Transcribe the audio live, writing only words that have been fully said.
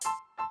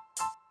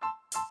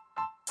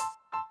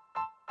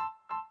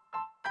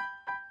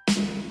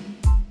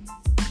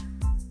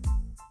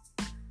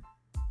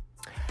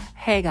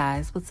Hey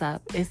guys, what's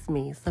up? It's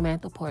me,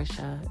 Samantha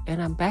Portia,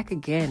 and I'm back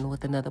again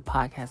with another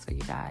podcast for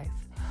you guys.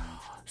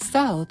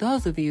 So,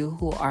 those of you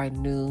who are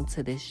new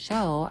to this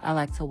show, I'd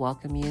like to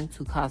welcome you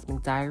to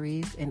Cosmic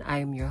Diaries, and I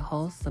am your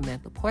host,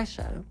 Samantha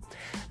Portia.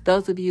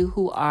 Those of you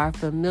who are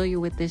familiar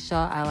with this show,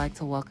 I'd like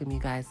to welcome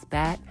you guys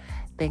back.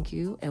 Thank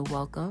you and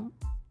welcome.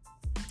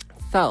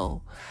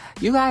 So,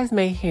 you guys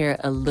may hear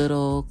a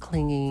little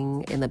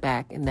clinging in the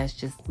back, and that's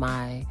just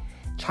my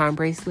charm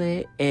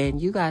bracelet. And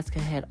you guys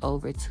can head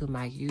over to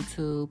my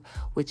YouTube,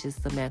 which is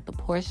Samantha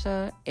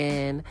Portia,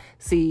 and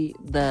see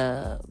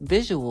the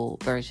visual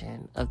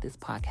version of this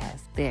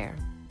podcast there.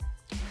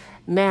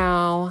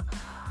 Now,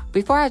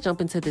 before I jump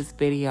into this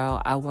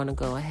video, I want to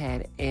go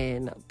ahead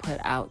and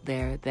put out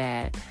there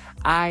that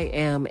I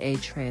am a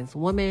trans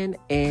woman,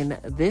 and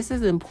this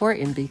is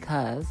important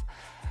because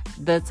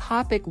the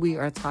topic we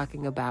are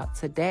talking about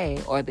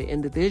today, or the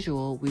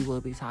individual we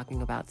will be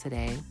talking about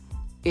today,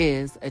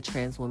 is a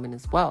trans woman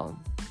as well.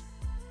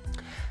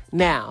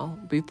 Now,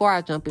 before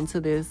I jump into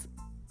this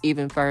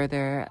even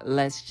further,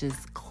 let's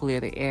just clear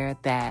the air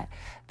that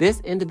this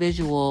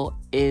individual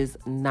is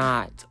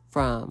not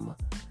from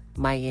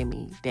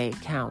Miami-Dade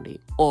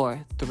County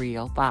or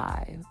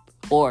 305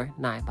 or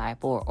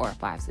 954 or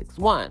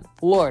 561,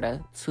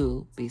 Florida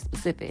to be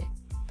specific.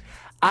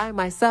 I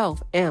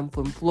myself am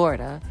from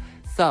Florida,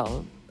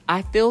 so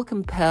I feel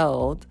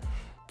compelled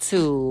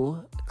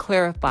to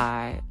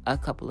clarify a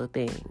couple of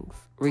things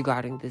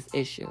regarding this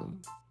issue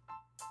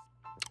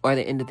or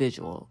the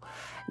individual.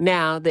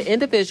 Now, the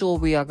individual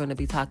we are going to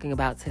be talking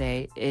about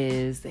today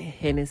is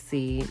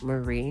Hennessy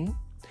Marie.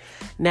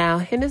 Now,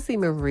 Hennessy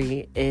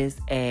Marie is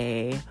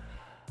a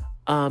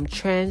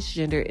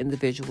transgender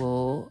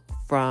individual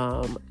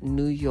from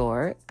New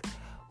York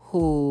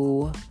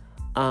who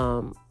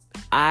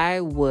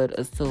I would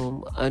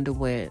assume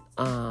underwent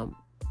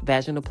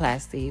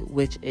vaginoplasty,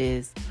 which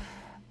is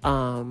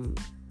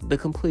the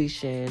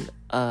completion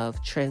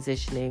of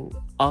transitioning,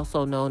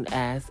 also known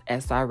as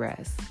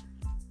SRS,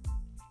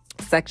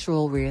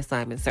 sexual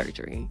reassignment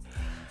surgery.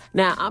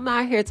 Now, I'm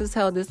not here to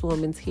tell this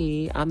woman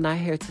tea. I'm not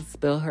here to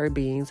spill her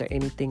beans or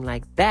anything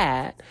like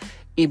that,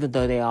 even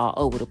though they're all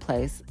over the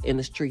place in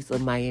the streets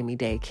of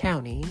Miami-Dade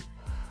County.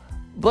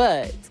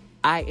 But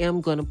I am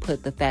going to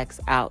put the facts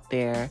out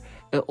there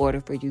in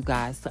order for you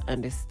guys to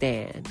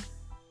understand.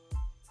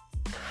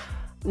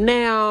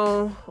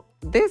 Now,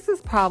 this is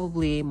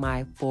probably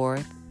my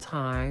fourth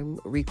time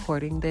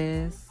recording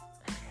this,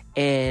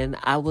 and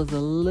I was a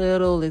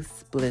little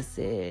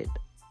explicit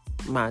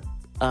my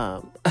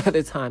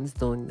other times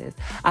doing this.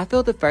 I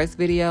feel the first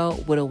video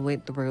would have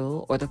went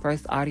through, or the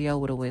first audio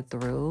would have went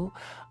through,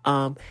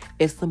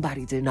 if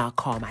somebody did not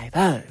call my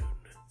phone,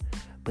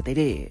 but they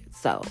did.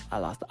 So I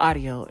lost the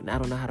audio, and I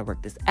don't know how to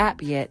work this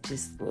app yet.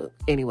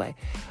 Anyway,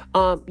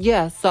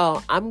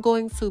 so I'm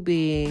going to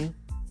be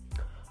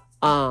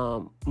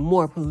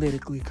more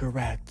politically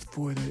correct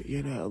for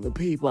the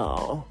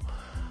people.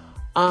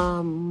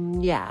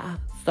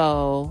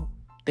 So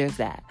there's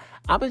that.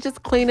 I'm gonna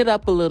just clean it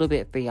up a little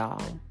bit for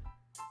y'all.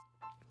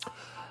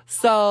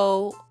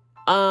 So,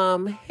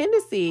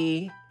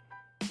 Hennessy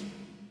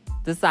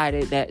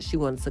decided that she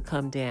wanted to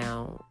come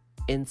down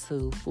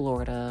into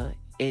Florida,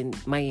 in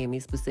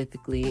Miami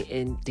specifically,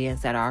 and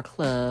dance at our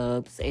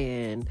clubs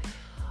and,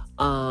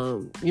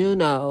 live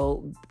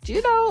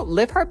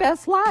her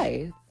best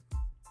life.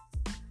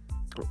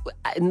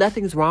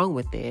 Nothing's wrong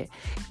with it,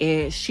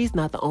 and she's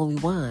not the only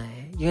one.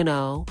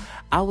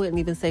 I wouldn't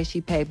even say she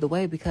paved the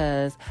way,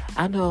 because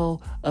I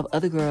know of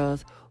other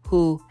girls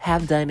who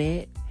have done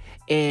it,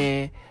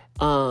 and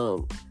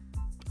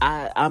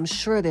I'm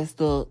sure there's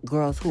still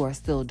girls who are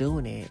still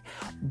doing it,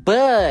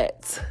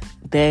 but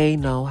they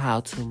know how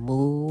to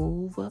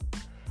move,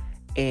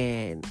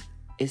 and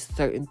it's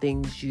certain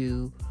things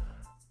you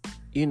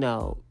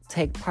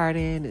take part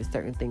in, and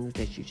certain things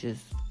that you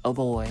just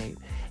avoid.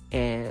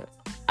 And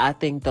I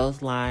think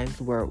those lines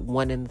were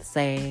one and the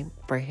same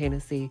for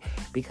Hennessy,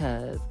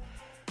 because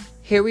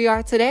here we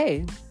are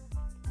today.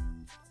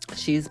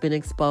 She's been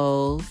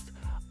exposed,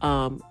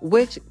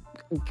 which,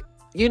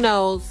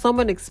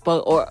 someone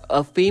exposed, or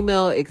a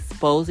female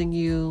exposing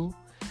you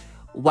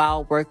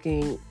while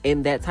working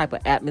in that type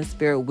of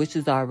atmosphere, which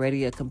is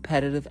already a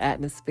competitive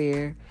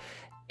atmosphere.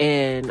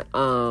 And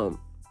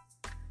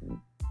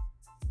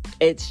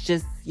it's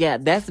just,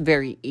 that's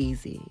very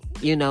easy,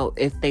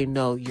 if they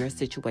know your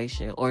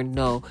situation or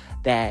know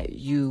that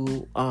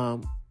you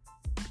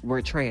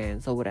were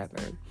trans or whatever.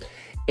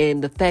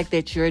 And the fact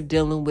that you're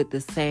dealing with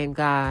the same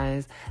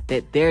guys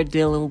that they're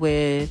dealing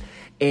with,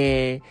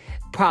 and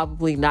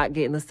probably not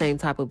getting the same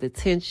type of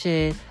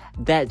attention,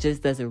 that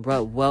just doesn't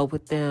rub well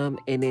with them,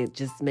 and it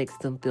just makes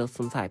them feel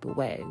some type of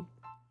way.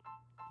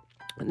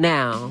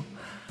 Now,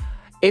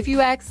 if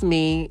you ask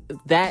me,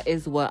 that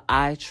is what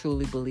I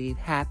truly believe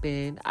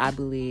happened. I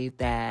believe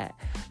that,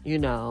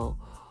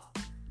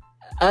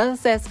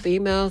 us as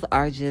females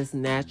are just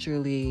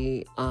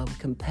naturally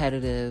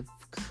competitive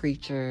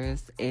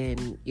creatures,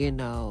 and,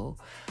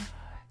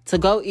 to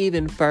go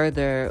even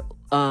further,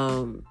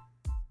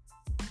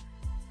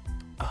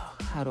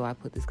 how do I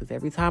put this? Because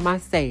every time I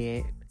say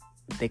it,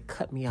 they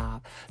cut me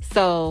off.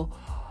 So,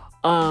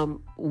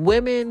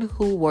 women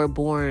who were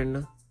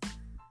born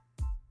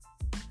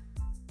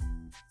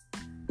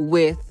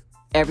with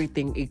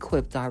everything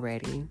equipped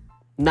already,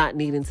 not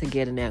needing to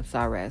get an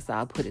SRS,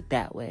 I'll put it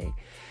that way.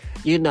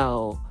 You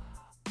know,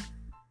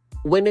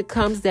 when it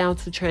comes down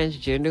to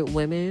transgendered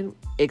women,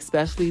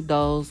 especially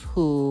those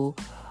who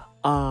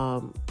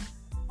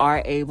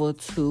are able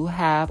to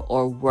have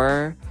or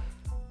were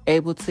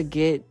able to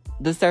get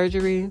the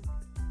surgery,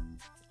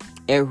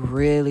 it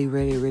really,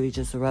 really, really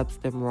just rubs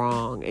them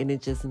wrong. And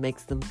it just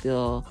makes them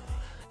feel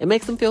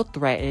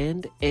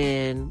threatened,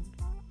 and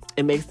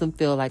it makes them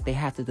feel like they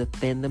have to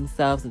defend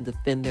themselves and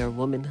defend their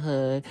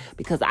womanhood,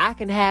 because I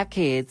can have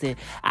kids and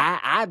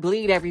I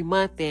bleed every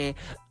month, and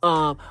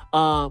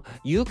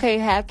you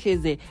can't have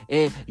kids,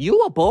 and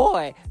you a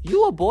boy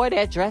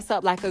that dress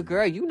up like a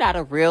girl. You not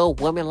a real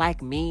woman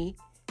like me,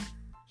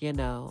 you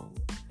know.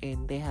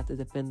 And they have to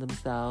defend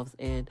themselves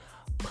and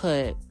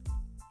put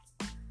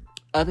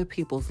other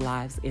people's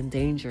lives in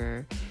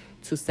danger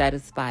to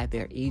satisfy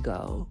their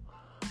ego,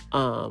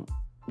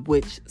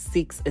 which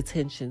seeks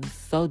attention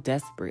so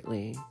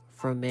desperately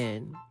from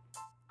men.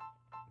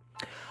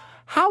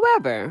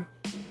 However,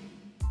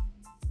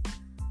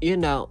 you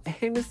know,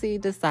 Hennessy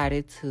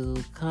decided to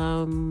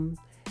come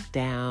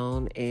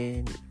down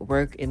and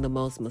work in the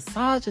most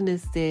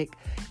misogynistic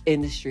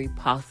industry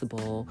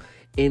possible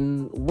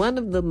in one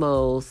of the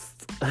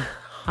most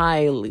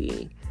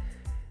highly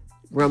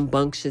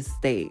rambunctious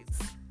states,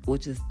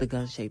 which is the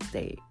gun-shaped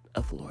state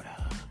of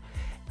Florida.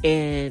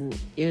 And,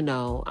 you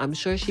know, I'm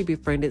sure she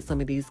befriended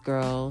some of these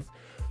girls,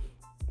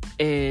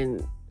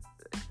 and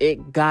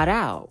it got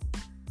out.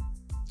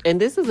 And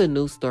this is a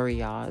new story,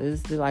 y'all.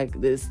 It's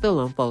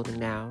still unfolding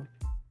now.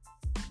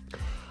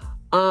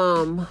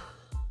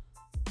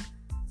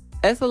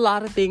 There's a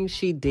lot of things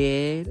she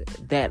did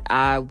that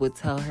I would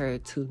tell her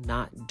to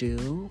not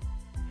do.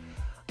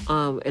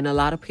 And a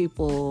lot of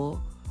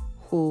people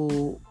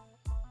who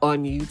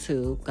on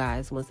YouTube,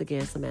 guys, once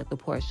again, Samantha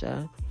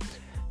Portia,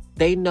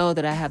 they know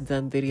that I have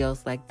done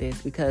videos like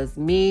this, because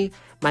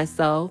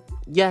myself,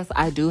 yes,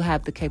 I do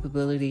have the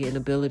capability and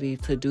ability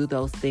to do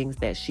those things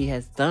that she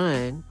has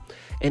done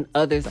and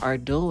others are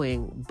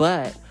doing.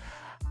 But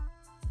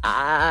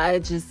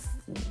I just,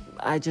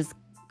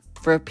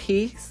 for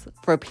peace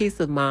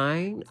of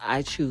mind,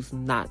 I choose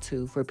not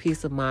to. For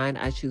peace of mind,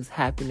 I choose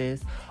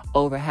happiness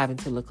over having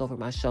to look over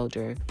my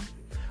shoulder,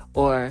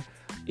 or,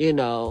 you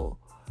know,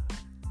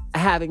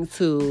 having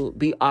to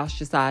be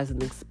ostracized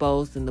and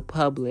exposed in the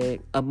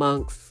public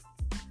amongst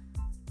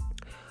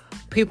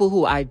people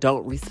who I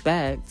don't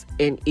respect,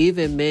 and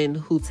even men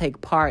who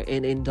take part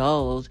and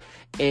indulge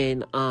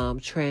in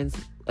trans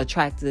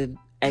attractive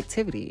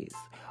activities,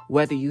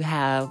 whether you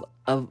have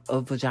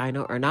a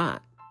vagina or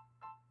not.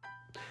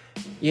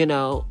 You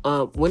know,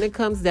 when it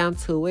comes down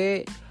to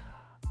it,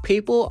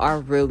 people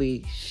are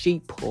really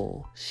sheep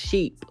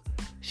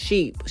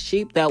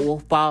that will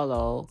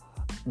follow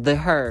the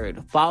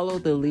herd, follow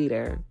the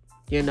leader,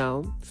 you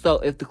know. So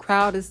if the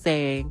crowd is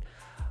saying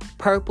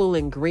purple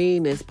and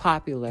green is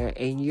popular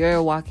and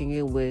you're walking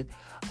in with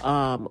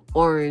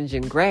orange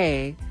and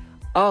gray,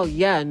 oh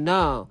yeah,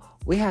 no,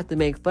 we have to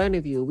make fun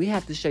of you. We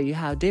have to show you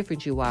how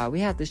different you are.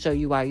 We have to show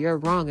you why you're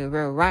wrong and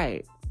we're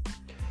right.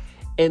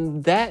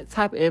 In that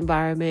type of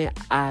environment,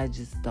 I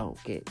just don't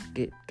get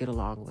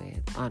along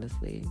with,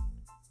 honestly.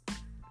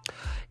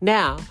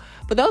 Now,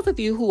 for those of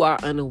you who are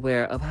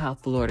unaware of how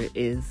Florida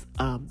is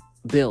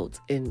built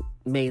and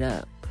made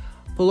up,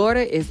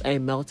 Florida is a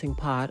melting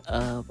pot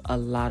of a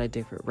lot of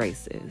different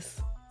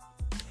races.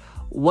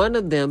 One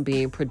of them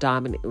being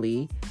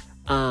predominantly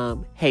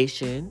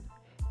Haitian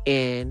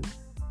and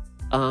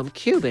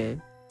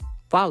Cuban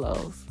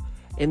follows.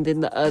 And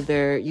then the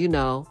other, you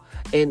know,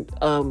 and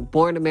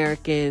born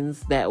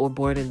Americans that were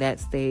born in that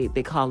state,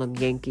 they call them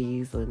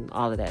Yankees and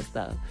all of that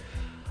stuff.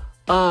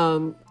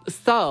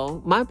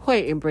 So my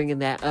point in bringing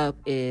that up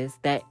is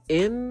that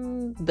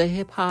in the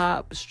hip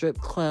hop strip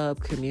club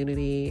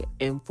community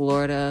in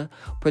Florida,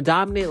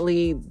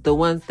 predominantly the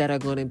ones that are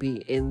going to be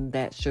in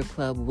that strip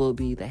club will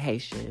be the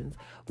Haitians.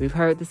 We've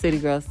heard the city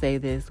girls say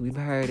this. We've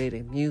heard it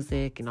in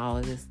music and all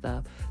of this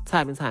stuff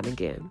time and time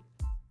again.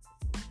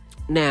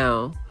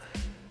 Now,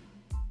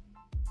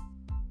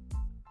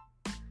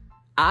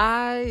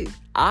 I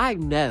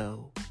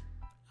know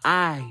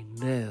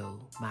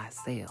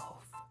myself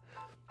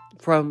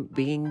from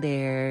being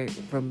there,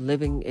 from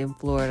living in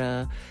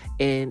Florida,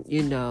 and,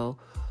 you know,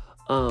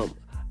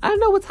 I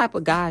know what type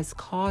of guys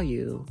call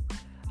you.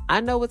 I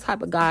know what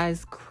type of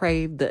guys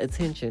crave the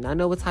attention. I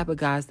know what type of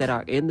guys that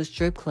are in the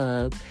strip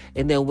clubs,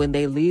 and then when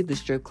they leave the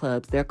strip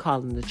clubs, they're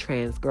calling the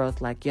trans girls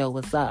like, yo,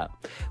 what's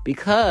up?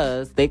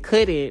 Because they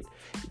couldn't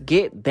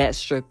get that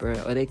stripper,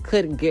 or they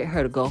couldn't get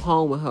her to go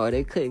home with her, or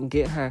they couldn't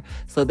get her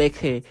so they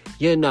could,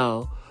 you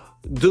know,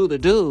 do the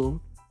do.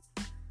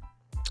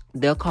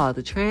 They'll call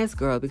the trans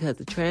girl, because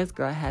the trans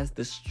girl has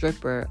the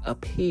stripper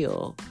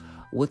appeal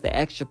with the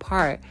extra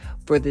part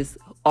for this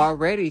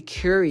already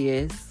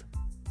curious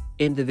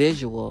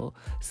individual.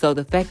 So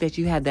the fact that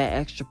you had that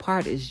extra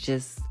part is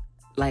just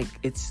like,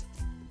 it's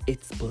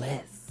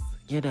bliss,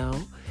 you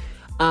know?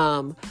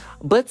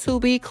 But to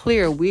be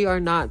clear, we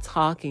are not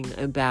talking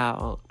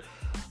about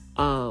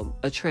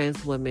a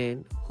trans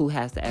woman who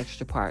has the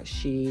extra part.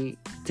 She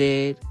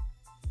did,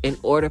 in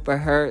order for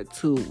her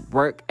to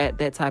work at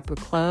that type of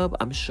club,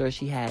 I'm sure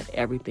she had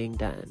everything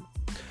done.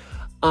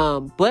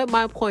 But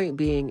my point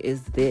being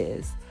is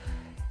this: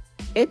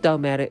 it don't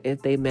matter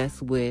if they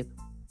mess with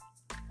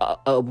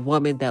a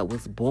woman that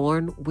was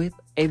born with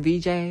a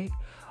VJ,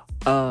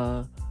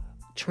 a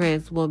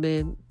trans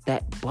woman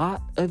that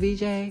bought a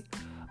VJ,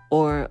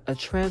 or a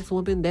trans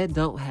woman that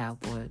don't have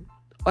one.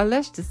 Or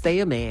let's just say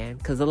a man,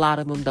 because a lot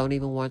of them don't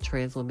even want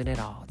trans women at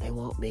all. They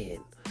want men.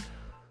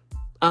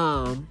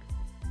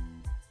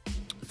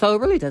 So it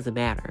really doesn't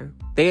matter.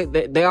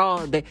 They're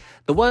all the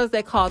ones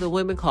that call the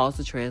women calls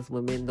the trans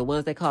women. The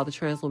ones that call the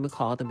trans women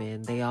call the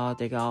men.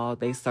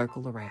 They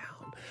circle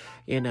around,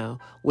 you know.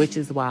 Which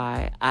is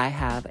why I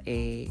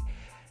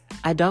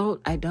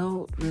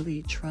don't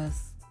really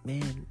trust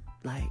men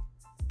like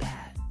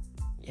that,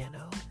 you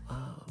know.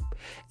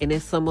 And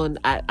if someone,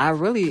 I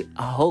really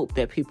hope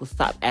that people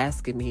stop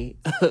asking me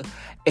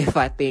if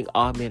I think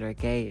all men are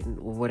gay and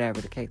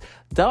whatever the case.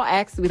 Don't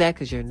ask me that,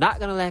 because you're not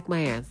going to like my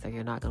answer.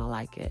 You're not going to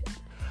like it.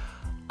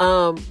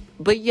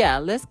 But yeah,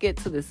 let's get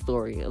to this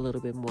story a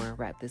little bit more and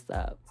wrap this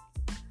up.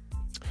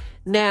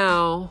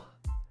 Now,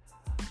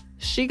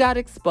 she got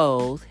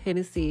exposed.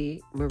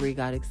 Hennessy Marie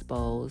got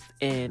exposed.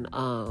 And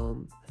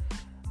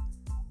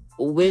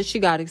when she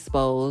got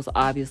exposed,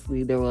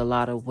 obviously there were a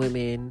lot of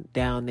women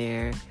down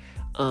there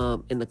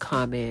in the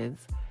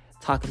comments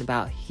talking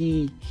about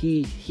he,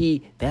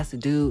 that's a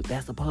dude,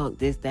 that's a punk,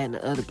 this, that, and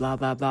the other, blah,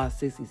 blah, blah,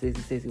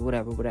 sissy,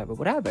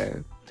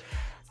 whatever.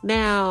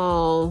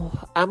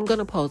 Now, I'm going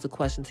to pose a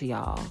question to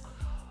y'all.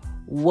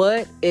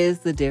 What is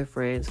the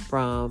difference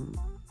from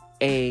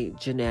a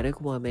genetic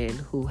woman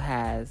who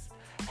has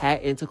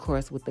had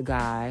intercourse with the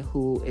guy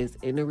who is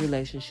in a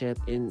relationship,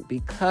 and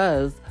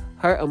because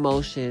her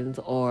emotions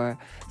or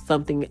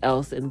something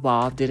else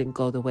involved didn't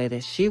go the way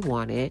that she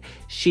wanted,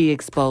 she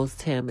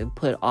exposed him and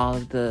put all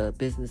of the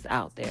business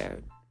out there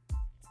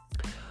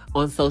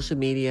on social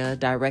media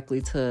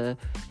directly to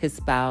his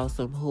spouse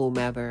or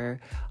whomever,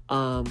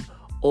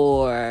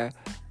 or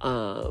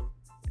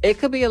it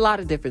could be a lot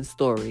of different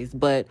stories.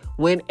 But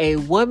when a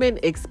woman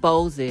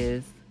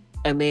exposes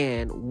a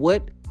man,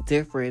 what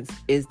difference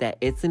is that?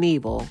 It's an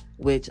evil,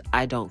 which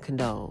I don't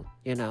condone,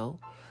 you know.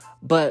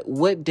 But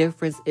what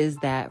difference is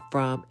that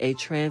from a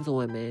trans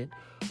woman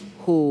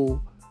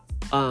who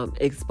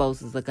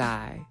exposes a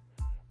guy?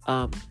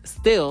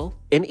 Still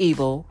an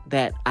evil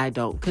that I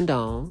don't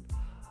condone.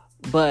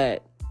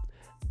 But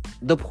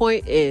the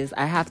point is,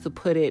 I have to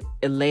put it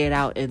and lay it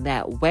out in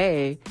that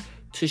way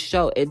to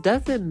show it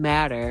doesn't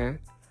matter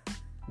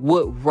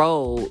what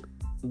road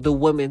the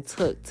women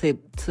took to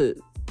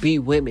be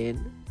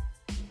women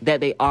that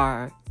they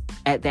are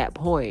at that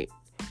point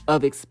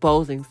of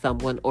exposing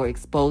someone or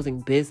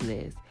exposing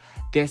business.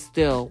 They're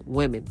still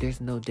women.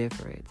 There's no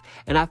difference.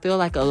 And I feel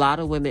like a lot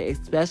of women,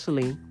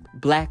 especially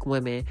black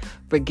women,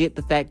 forget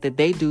the fact that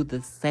they do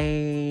the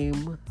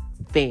same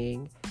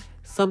thing,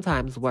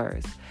 sometimes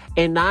worse.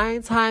 And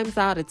 9 times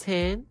out of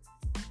 10,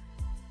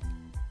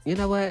 you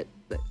know what?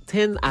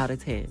 10 out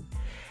of 10.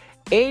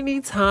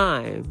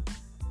 Anytime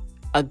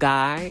a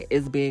guy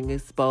is being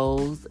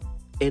exposed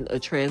and a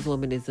trans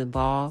woman is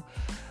involved,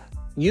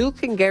 you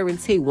can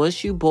guarantee,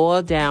 once you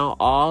boil down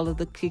all of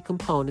the key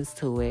components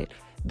to it,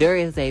 there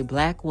is a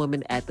black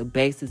woman at the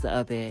basis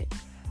of it,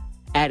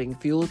 adding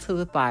fuel to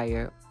the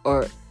fire,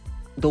 or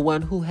the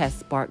one who has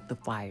sparked the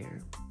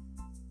fire.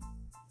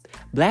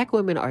 Black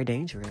women are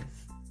dangerous.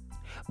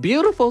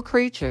 Beautiful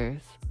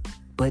creatures,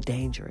 but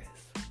dangerous.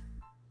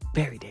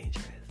 Very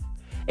dangerous.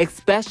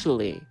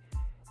 Especially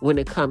when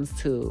it comes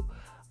to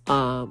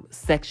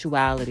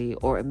sexuality,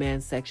 or a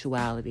man's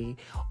sexuality,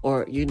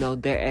 or, you know,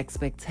 their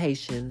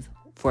expectations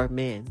for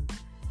men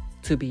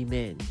to be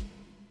men.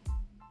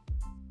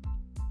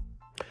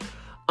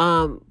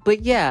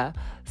 But yeah,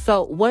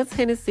 so once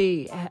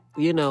Hennessy,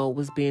 you know,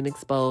 was being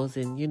exposed,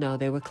 and, you know,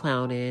 they were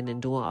clowning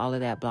and doing all of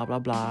that, blah, blah,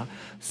 blah.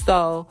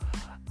 So,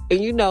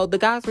 and, you know, the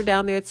guys were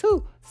down there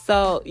too.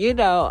 So, you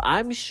know,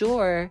 I'm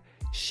sure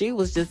she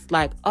was just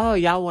like, oh,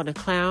 y'all want to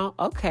clown?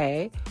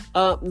 Okay.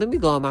 Let me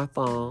go on my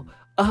phone.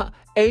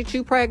 Ain't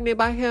you pregnant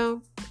by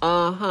him?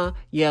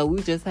 Yeah,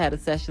 we just had a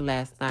session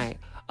last night.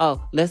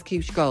 Oh, let's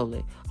keep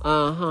scrolling.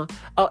 Oh,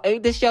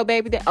 ain't this your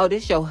baby? Oh,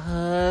 this your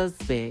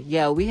husband.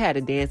 Yeah, we had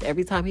a dance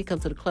every time he come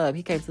to the club.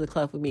 He came to the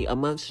club with me a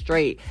month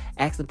straight,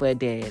 asking for a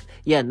dance.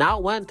 Yeah,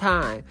 not one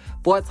time,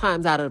 4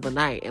 times out of the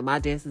night, and my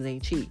dances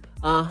ain't cheap.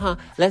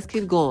 Let's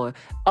keep going.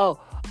 Oh,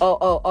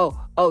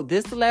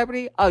 this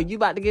celebrity? Oh, you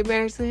about to get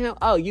married to him?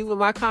 Oh, you in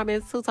my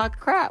comments too talking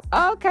crap?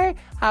 Oh, okay.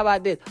 How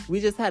about this? We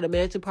just had a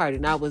mansion party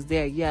and I was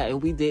there. Yeah,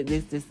 and we did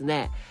this, and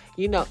that.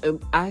 You know,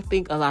 and I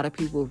think a lot of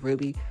people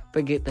really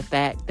forget the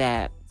fact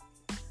that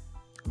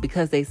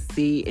because they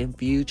see and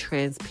view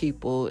trans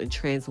people and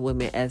trans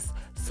women as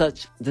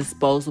such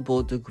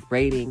disposable,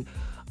 degrading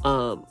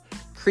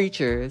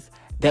creatures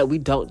that we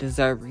don't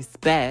deserve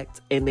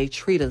respect, and they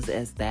treat us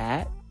as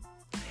that.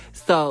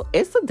 So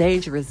it's a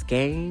dangerous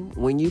game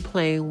when you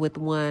playing with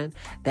one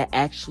that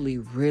actually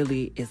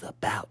really is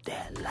about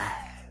that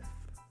life.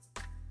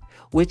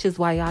 Which is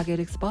why y'all get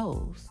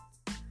exposed.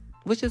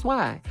 Which is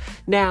why.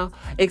 Now,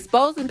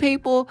 exposing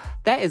people,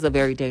 that is a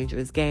very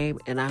dangerous game.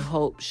 And I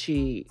hope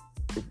she,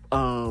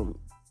 I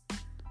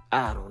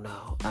don't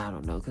know,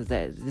 because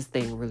this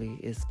thing really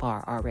is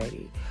far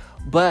already.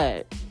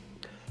 But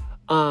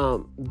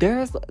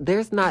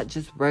there's not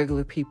just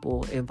regular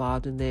people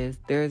involved in this.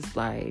 There's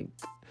like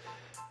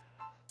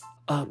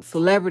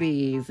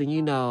celebrities and,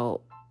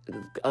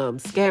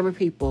 scammer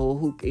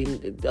people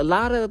a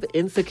lot of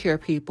insecure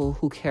people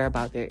who care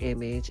about their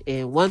image.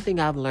 And one thing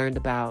I've learned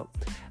about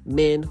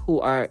men who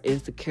are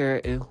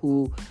insecure and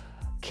who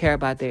care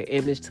about their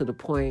image to the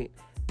point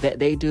that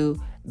they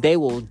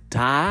will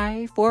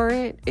die for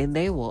it, and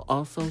they will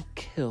also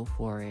kill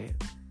for it.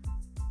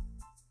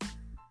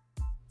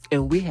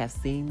 And we have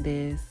seen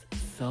this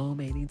so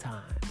many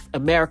times.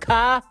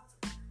 America,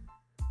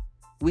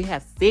 we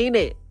have seen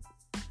it.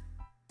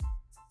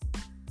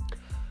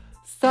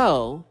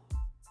 So,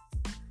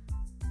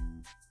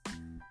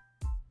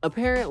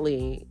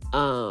 apparently,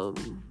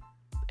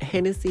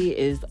 Hennessy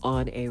is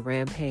on a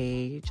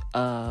rampage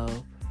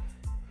of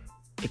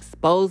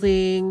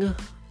exposing,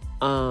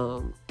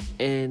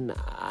 and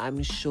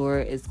I'm sure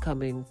it's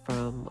coming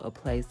from a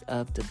place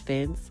of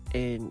defense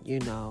and,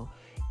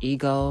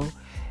 ego.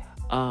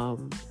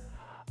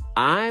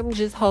 I'm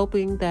just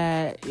hoping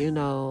that,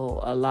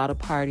 a lot of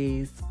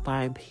parties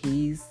find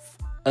peace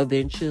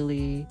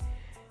eventually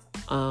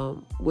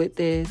with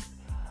this.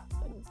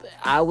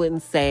 I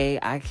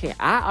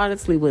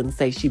honestly wouldn't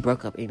say she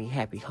broke up any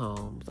happy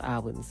homes. I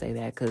wouldn't say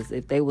that, because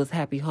if they was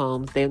happy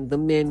homes, then the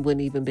men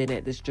wouldn't even been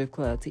at the strip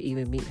club to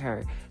even meet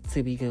her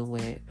to begin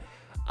with.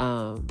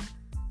 And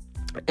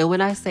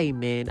when I say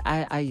men,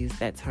 I use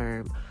that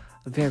term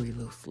very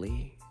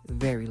loosely.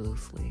 Very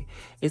loosely.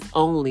 It's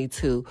only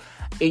two.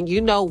 And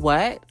you know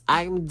what?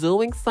 I'm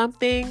doing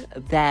something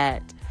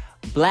that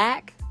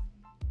Black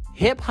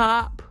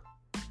hip-hop,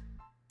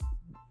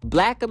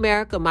 Black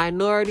America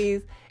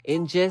minorities,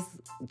 and just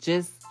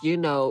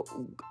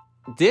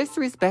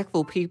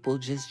disrespectful people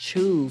just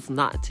choose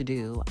not to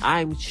do.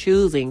 I'm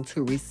choosing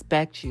to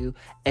respect you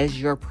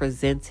as your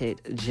presented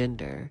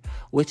gender,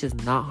 which is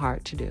not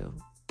hard to do.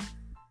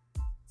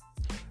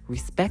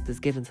 Respect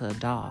is given to a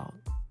dog.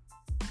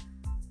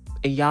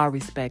 And y'all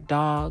respect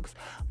dogs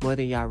more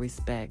than y'all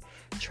respect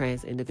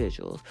trans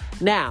individuals.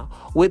 Now,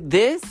 with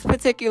this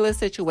particular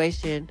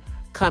situation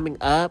coming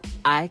up,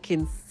 I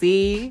can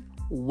see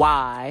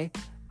why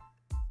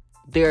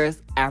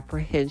there's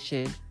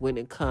apprehension when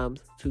it comes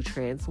to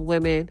trans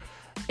women.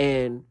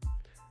 And,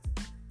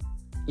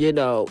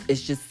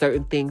 it's just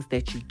certain things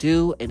that you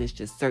do, and it's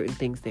just certain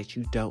things that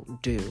you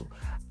don't do.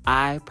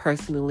 I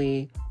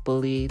personally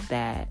believe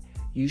that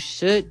you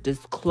should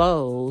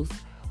disclose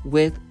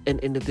with an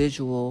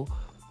individual,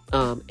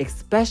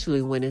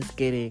 especially when it's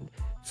getting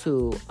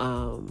to,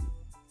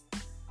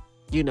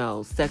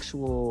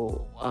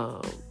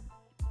 sexual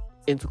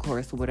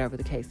intercourse or whatever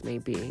the case may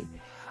be.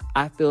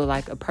 I feel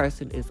like a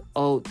person is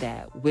owed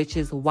that, which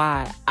is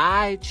why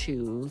I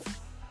choose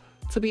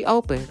to be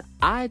open.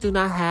 I do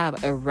not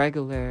have a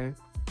regular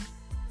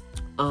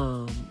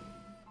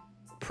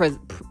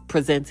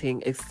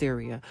presenting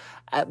exterior.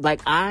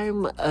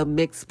 I'm a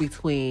mix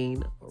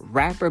between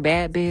rapper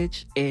bad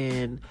bitch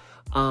and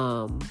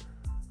Instagram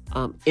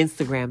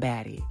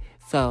baddie.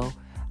 So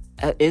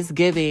it's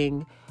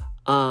giving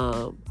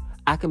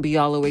I can be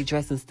all the way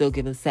dressed and still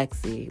giving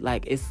sexy.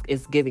 Like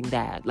it's giving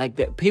that.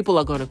 Like people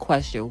are going to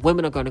question.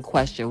 Women are going to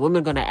question.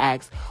 Women are going to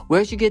ask,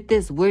 where'd you get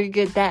this? Where'd you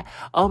get that?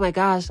 Oh my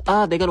gosh.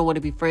 Oh, they're going to want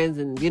to be friends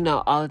and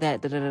all of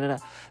that. Da, da, da, da.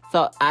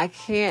 So I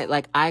can't,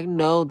 I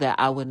know that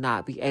I would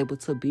not be able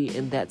to be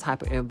in that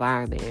type of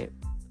environment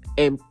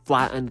and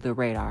fly under the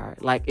radar.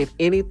 Like, if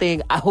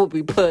anything, I will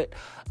be put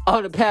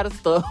on a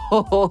pedestal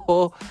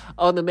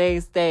on the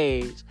main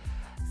stage.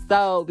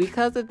 So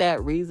because of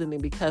that reason,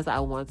 and because I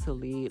want to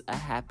lead a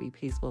happy,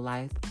 peaceful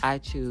life, I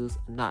choose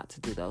not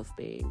to do those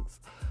things.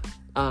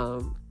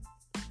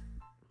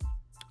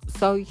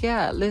 So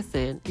yeah,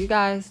 listen, you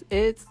guys,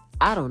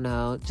 I don't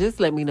know.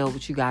 Just let me know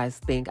what you guys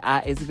think.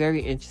 It's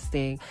very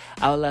interesting.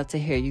 I would love to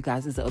hear you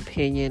guys'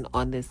 opinion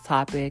on this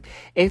topic.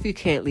 If you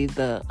can't leave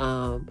the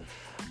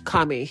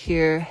comment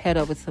here, head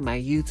over to my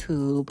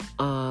YouTube,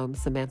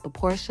 Samantha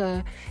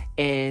Portia.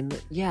 And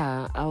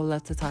yeah, I would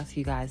love to talk to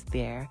you guys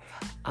there.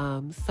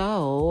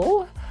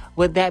 So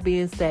with that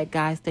being said,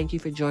 guys, thank you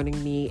for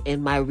joining me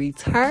in my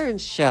return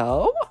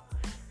show.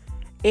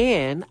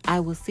 And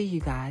I will see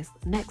you guys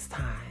next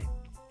time.